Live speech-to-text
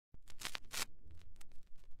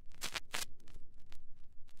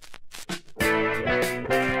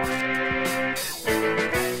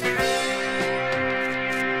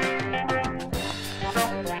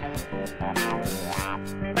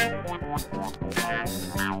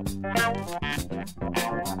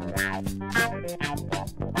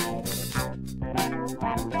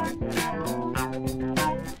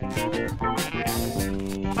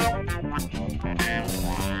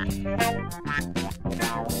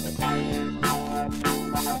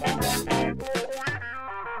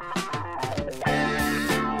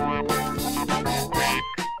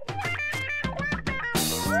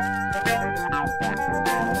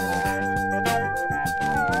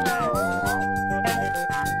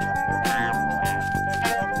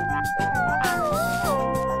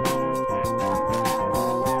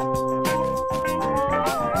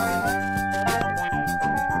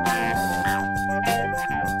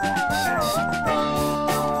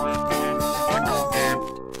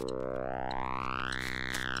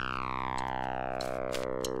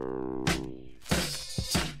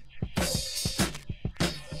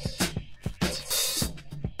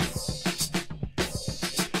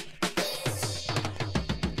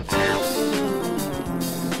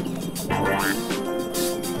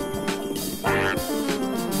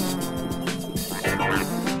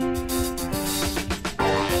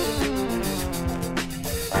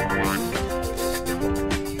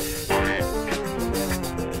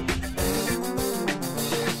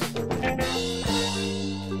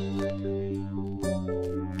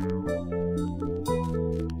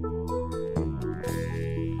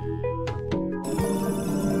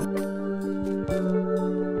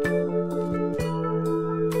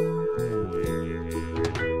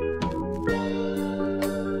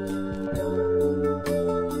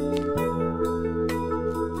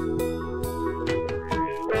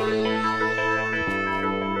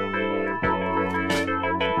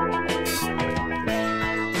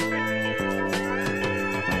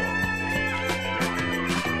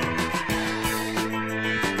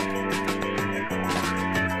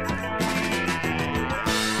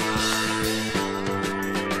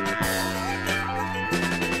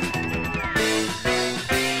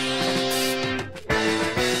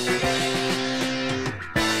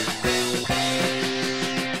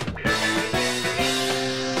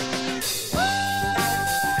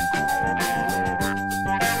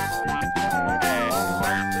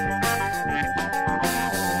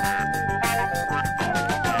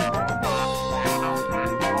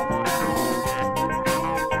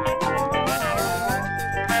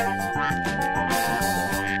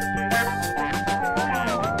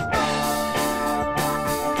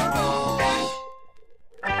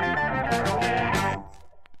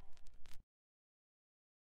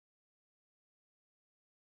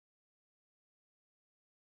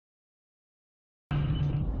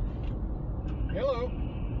Hello.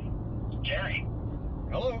 Jerry.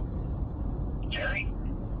 Hello. Jerry.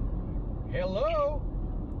 Hello.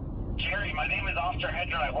 Jerry, my name is Officer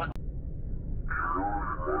Hedger. I work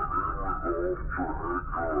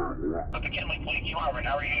with the Kenly Police Department.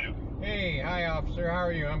 How are you? Hey, hi officer. How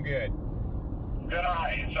are you? I'm good. Good, all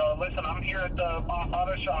right. So listen, I'm here at the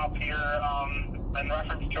auto shop here in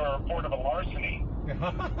reference to a report of a larceny.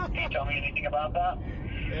 Can you tell me anything about that?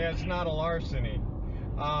 Yeah, it's not a larceny.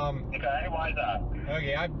 Okay, why is that?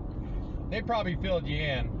 Okay, they probably filled you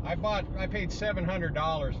in. I paid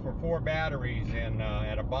 $700 for 4 batteries in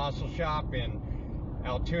at a Bosshop in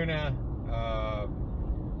Altoona,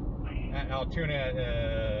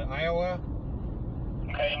 Iowa.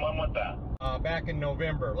 Okay, and when was that? Back in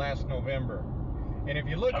November, last November. And if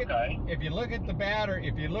you look at the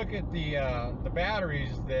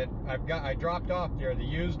batteries that I dropped off there, the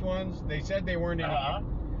used ones, they said they weren't any.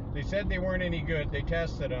 They said they weren't any good. They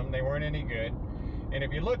tested them. They weren't any good. And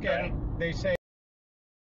if you look at them, they say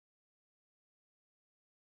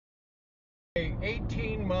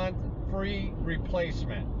 18-month free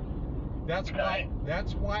replacement. That's why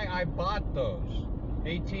I bought those.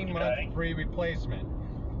 18-month free replacement.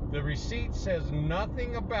 The receipt says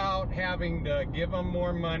nothing about having to give them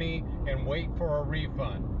more money and wait for a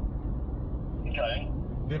refund. Okay.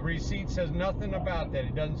 The receipt says nothing about that.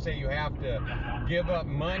 It doesn't say you have to give up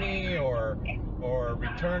money or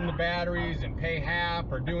return the batteries and pay half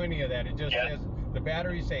or do any of that. It just says the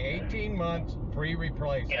batteries say 18 months free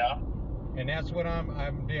replacement. Yeah. And that's what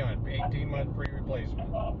I'm doing. 18-month free replacement.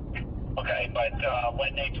 Okay, but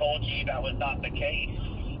when they told you that was not the case,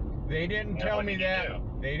 they didn't tell me that.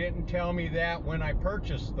 They didn't tell me that when I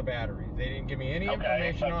purchased the batteries. They didn't give me any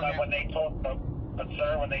information on that. But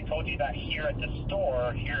sir, when they told you that here at the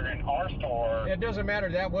store, here in our store... It doesn't matter.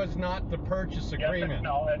 That was not the purchase agreement.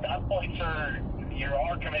 No, at that point, sir, you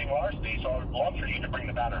are committing larceny, so I would love for you to bring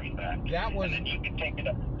the batteries back. That was... And then you can take it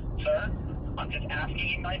up. Sir? I'm just asking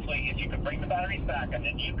you nicely if you could bring the batteries back, and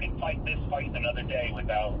then you can fight this fight another day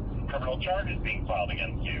without criminal charges being filed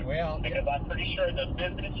against you. Well, because I'm pretty sure the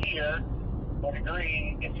business here would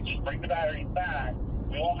agree if you just bring the batteries back,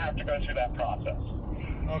 we won't have to go through that process.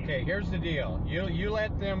 Okay, here's the deal. You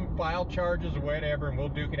let them file charges or whatever, and we'll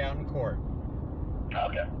duke it out in court.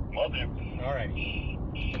 Okay, will do. All right.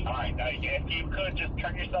 All right, now if you could just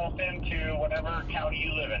turn yourself into whatever county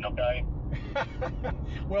you live in, okay?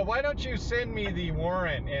 Well, why don't you send me the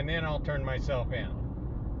warrant, and then I'll turn myself in.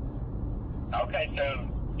 Okay, so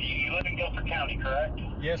you live in Guilford County, correct?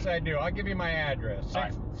 Yes, I do. I'll give you my address. All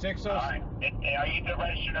right. 606. All right. Are you the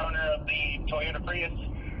registered owner of the Toyota Prius?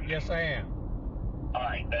 Yes, I am. All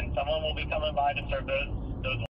right, then someone will be coming by to serve those